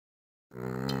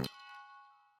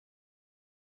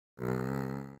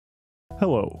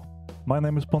Hello, my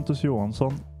name is Pontus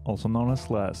Johansson, also known as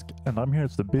Slask, and I'm here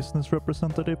as the business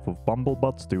representative of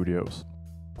Bumblebutt Studios.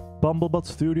 Bumblebutt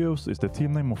Studios is the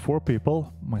team name of 4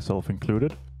 people, myself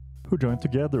included, who joined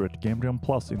together at Game Jam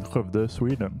Plus in Skövde,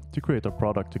 Sweden, to create a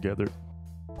product together.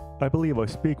 I believe I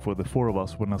speak for the 4 of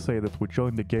us when I say that we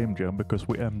joined the Game Jam because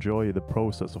we enjoy the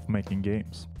process of making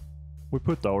games. We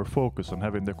put our focus on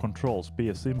having the controls be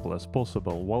as simple as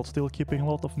possible while still keeping a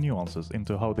lot of nuances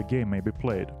into how the game may be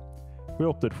played. We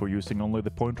opted for using only the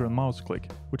pointer and mouse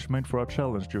click, which made for a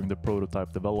challenge during the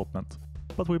prototype development,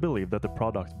 but we believe that the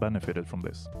product benefited from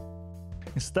this.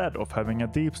 Instead of having a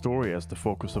deep story as the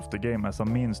focus of the game as a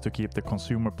means to keep the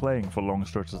consumer playing for long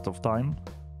stretches of time,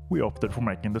 we opted for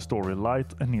making the story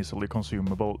light and easily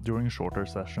consumable during shorter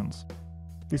sessions.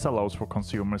 This allows for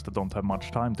consumers that don't have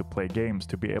much time to play games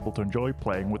to be able to enjoy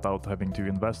playing without having to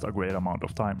invest a great amount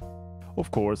of time.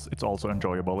 Of course, it's also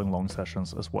enjoyable in long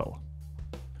sessions as well.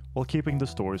 While keeping the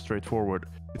story straightforward,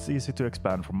 it's easy to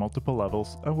expand from multiple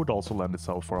levels and would also lend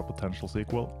itself for a potential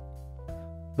sequel.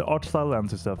 The art style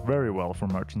lends itself very well for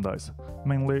merchandise,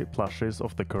 mainly plushies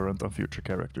of the current and future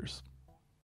characters.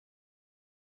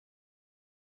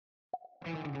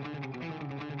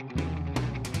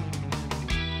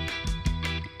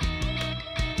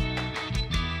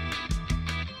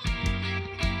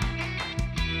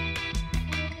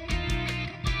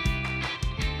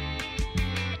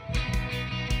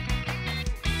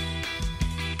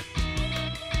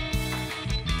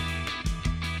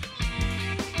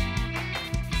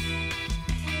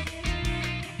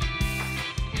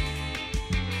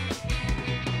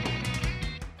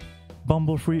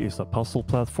 Bumblefree is a puzzle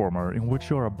platformer in which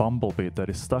you are a bumblebee that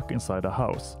is stuck inside a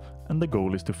house, and the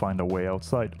goal is to find a way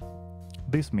outside.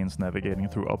 This means navigating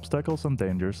through obstacles and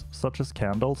dangers such as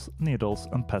candles, needles,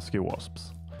 and pesky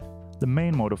wasps. The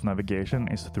main mode of navigation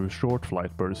is through short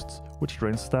flight bursts, which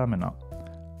drain stamina.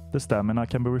 The stamina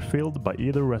can be refilled by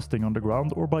either resting on the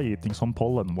ground or by eating some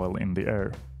pollen while in the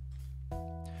air.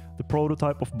 The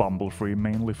prototype of Bumblefree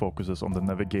mainly focuses on the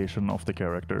navigation of the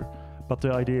character, but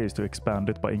the idea is to expand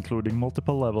it by including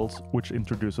multiple levels, which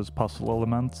introduces puzzle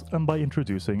elements, and by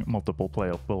introducing multiple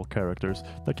playable characters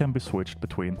that can be switched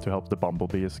between to help the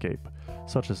bumblebee escape,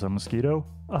 such as a mosquito,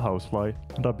 a housefly,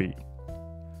 and a bee.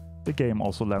 The game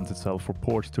also lends itself for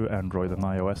ports to Android and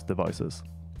iOS devices.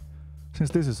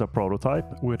 Since this is a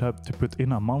prototype, we'd have to put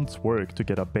in a month's work to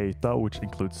get a beta which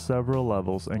includes several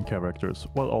levels and characters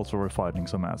while also refining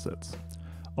some assets.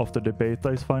 After the beta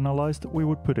is finalized, we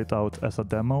would put it out as a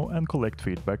demo and collect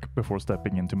feedback before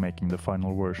stepping into making the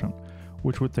final version,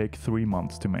 which would take 3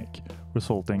 months to make,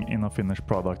 resulting in a finished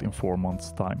product in 4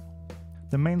 months' time.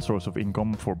 The main source of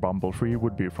income for Bumblefree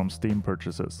would be from Steam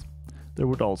purchases. There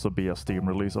would also be a Steam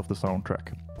release of the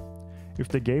soundtrack. If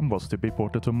the game was to be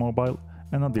ported to mobile,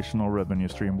 an additional revenue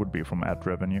stream would be from ad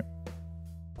revenue.